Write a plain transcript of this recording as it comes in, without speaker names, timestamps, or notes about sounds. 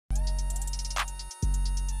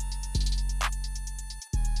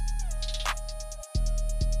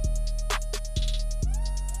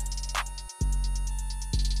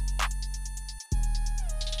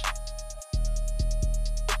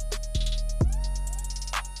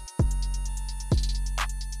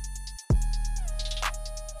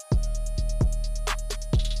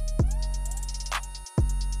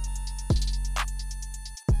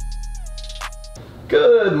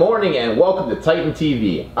morning and welcome to Titan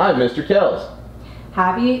TV. I'm Mr. Kells.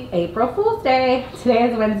 Happy April Fool's Day. Today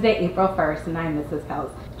is Wednesday, April 1st, and I'm Mrs. Kells.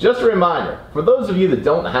 Just a reminder, for those of you that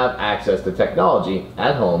don't have access to technology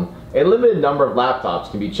at home, a limited number of laptops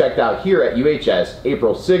can be checked out here at UHS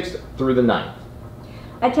April 6th through the 9th.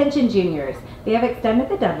 Attention juniors, they have extended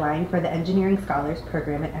the deadline for the Engineering Scholars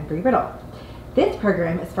Program at Embry-Riddle. This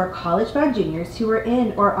program is for college-bound juniors who are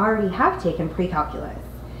in or already have taken pre-calculus.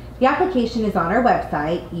 The application is on our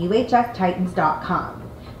website,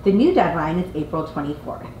 uhstitans.com. The new deadline is April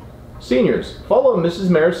 24th. Seniors, follow Mrs.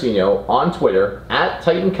 Maricino on Twitter at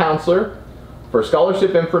Titan Counselor for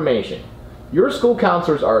scholarship information. Your school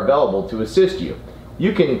counselors are available to assist you.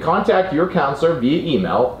 You can contact your counselor via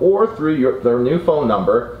email or through their new phone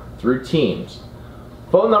number through Teams.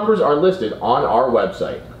 Phone numbers are listed on our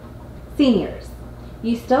website. Seniors,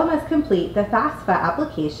 you still must complete the FAFSA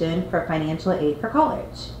application for financial aid for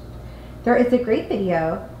college. There is a great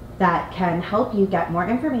video that can help you get more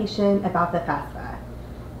information about the FAFSA.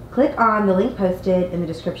 Click on the link posted in the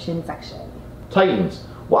description section. Titans,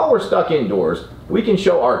 while we're stuck indoors, we can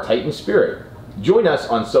show our Titan spirit. Join us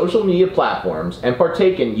on social media platforms and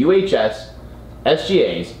partake in UHS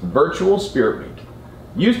SGA's Virtual Spirit Week.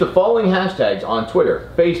 Use the following hashtags on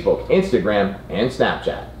Twitter, Facebook, Instagram, and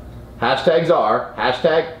Snapchat. Hashtags are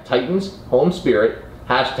hashtag Titans Home Spirit,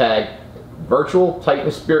 hashtag Virtual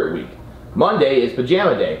Titan Spirit Week. Monday is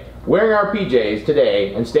Pajama Day. Wearing our PJs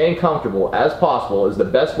today and staying comfortable as possible is the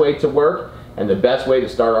best way to work and the best way to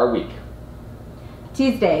start our week.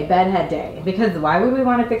 Tuesday, bedhead day, because why would we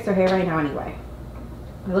want to fix our hair right now anyway?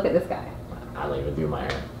 Look at this guy. I don't even do my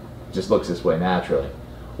hair. It just looks this way naturally.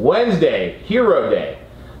 Wednesday, Hero Day.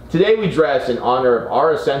 Today we dress in honor of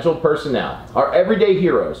our essential personnel, our everyday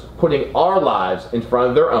heroes, putting our lives in front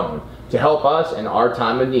of their own to help us in our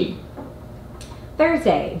time of need.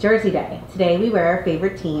 Thursday, Jersey Day. Today we wear our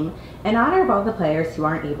favorite team in honor of all the players who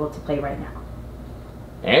aren't able to play right now.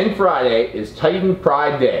 And Friday is Titan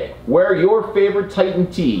Pride Day. Wear your favorite Titan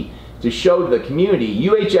tee to show the community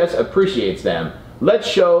UHS appreciates them. Let's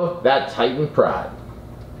show that Titan pride.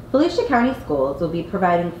 Volusia County Schools will be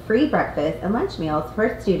providing free breakfast and lunch meals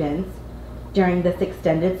for students during this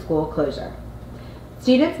extended school closure.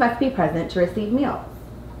 Students must be present to receive meals.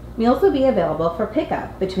 Meals will be available for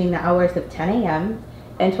pickup between the hours of 10 a.m.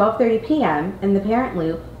 and 12:30 p.m. in the parent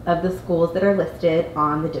loop of the schools that are listed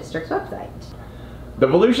on the district's website. The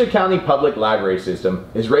Volusia County Public Library System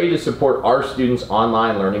is ready to support our students'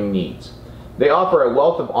 online learning needs. They offer a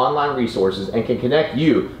wealth of online resources and can connect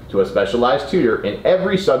you to a specialized tutor in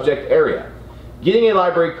every subject area. Getting a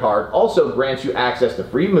library card also grants you access to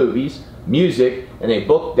free movies, music, and a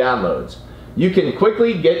book downloads. You can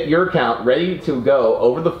quickly get your account ready to go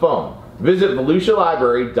over the phone. Visit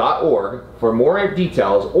volusialibrary.org for more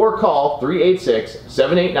details or call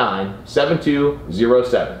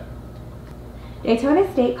 386-789-7207.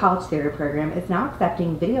 Daytona State College Theater Program is now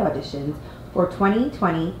accepting video auditions for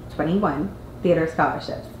 2020-21 theater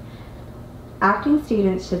scholarships. Acting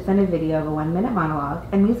students should send a video of a 1-minute monologue,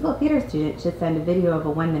 and musical theater students should send a video of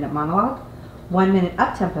a 1-minute monologue, 1-minute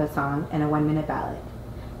up-tempo song, and a 1-minute ballad.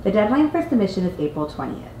 The deadline for submission is April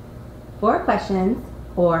 20th. For questions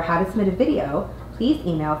or how to submit a video, please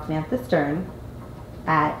email Samantha Stern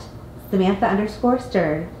at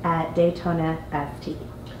Samantha_Stern@DaytonaST.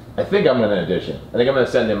 I think I'm going to audition. I think I'm going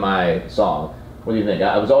to send in my song. What do you think?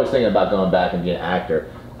 I was always thinking about going back and being an actor.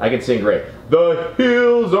 I can sing great. The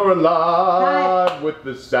hills are alive with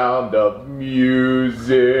the sound of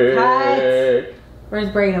music. Cut. Where's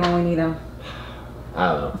Brayden when we need him?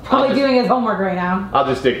 I don't know. Probably doing his homework right now. I'll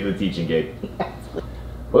just stick to the teaching gig. Yes.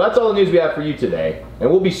 Well, that's all the news we have for you today. And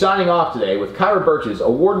we'll be signing off today with Kyra Birch's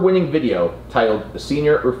award-winning video titled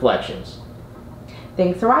Senior Reflections.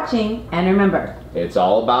 Thanks for watching, and remember, it's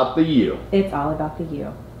all about the you. It's all about the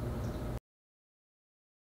you.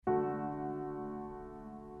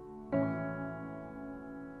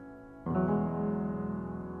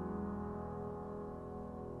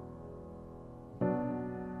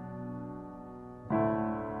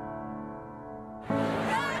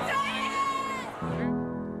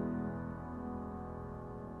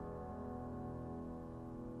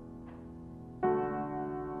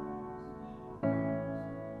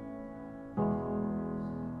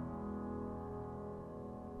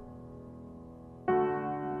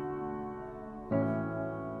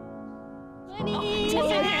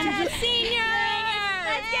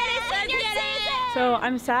 So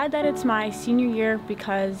I'm sad that it's my senior year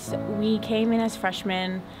because we came in as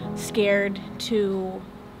freshmen scared to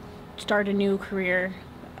start a new career,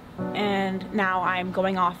 and now I'm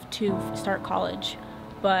going off to start college.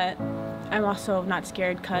 But I'm also not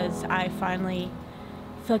scared because I finally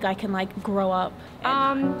feel like I can like grow up.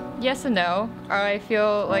 Yes and no. I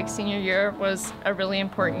feel like senior year was a really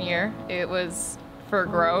important year. It was for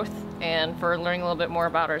growth and for learning a little bit more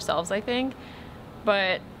about ourselves, I think.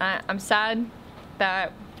 But I'm sad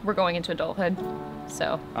that we're going into adulthood,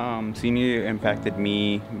 so. Senior year impacted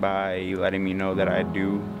me by letting me know that I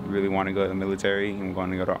do really want to go to the military and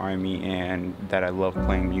want to go to Army, and that I love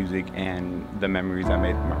playing music and the memories I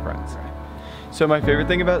made with my friends. So my favorite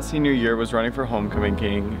thing about senior year was running for Homecoming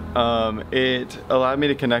King. It allowed me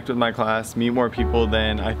to connect with my class, meet more people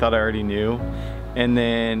than I thought I already knew, and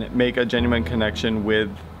then make a genuine connection with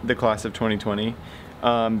the class of 2020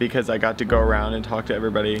 because I got to go around and talk to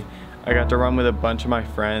everybody. I got to run with a bunch of my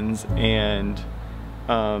friends, and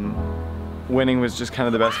winning was just kind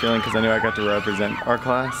of the best feeling because I knew I got to represent our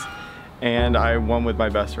class, and I won with my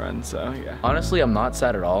best friend, so yeah. Honestly, I'm not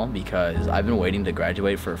sad at all because I've been waiting to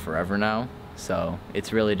graduate for forever now, so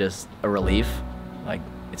it's really just a relief. Like,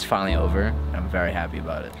 it's finally over, and I'm very happy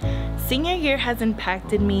about it. Senior year has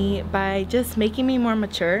impacted me by just making me more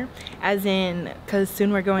mature, as in, because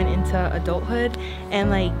soon we're going into adulthood, and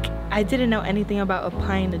like, I didn't know anything about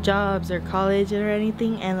applying to jobs or college or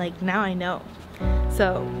anything, and like, now I know.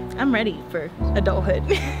 So, I'm ready for adulthood.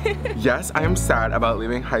 Yes, I am sad about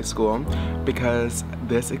leaving high school because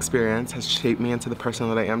this experience has shaped me into the person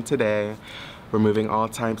that I am today, removing all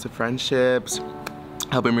types of friendships,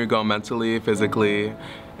 helping me grow mentally, physically,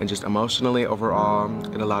 and just emotionally overall.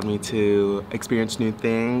 It allowed me to experience new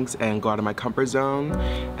things and go out of my comfort zone,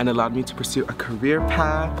 and allowed me to pursue a career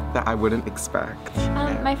path that I wouldn't expect.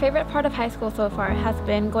 My favorite part of high school so far has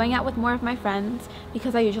been going out with more of my friends,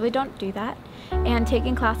 because I usually don't do that, and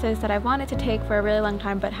taking classes that I've wanted to take for a really long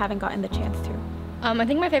time but haven't gotten the chance to. I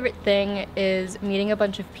think my favorite thing is meeting a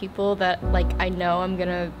bunch of people that like I know I'm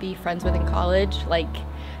gonna be friends with in college, like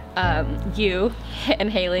you and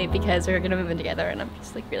Haley, because we're gonna move in together, and I'm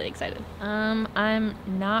just like really excited. I'm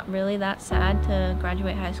not really that sad to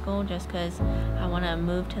graduate high school just because I want to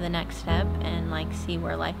move to the next step and like see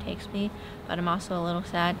where life takes me, but I'm also a little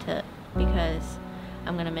sad because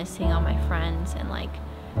I'm gonna miss seeing all my friends and like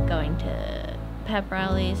going to pep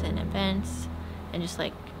rallies and events and just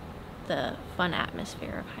like the fun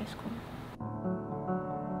atmosphere of high school.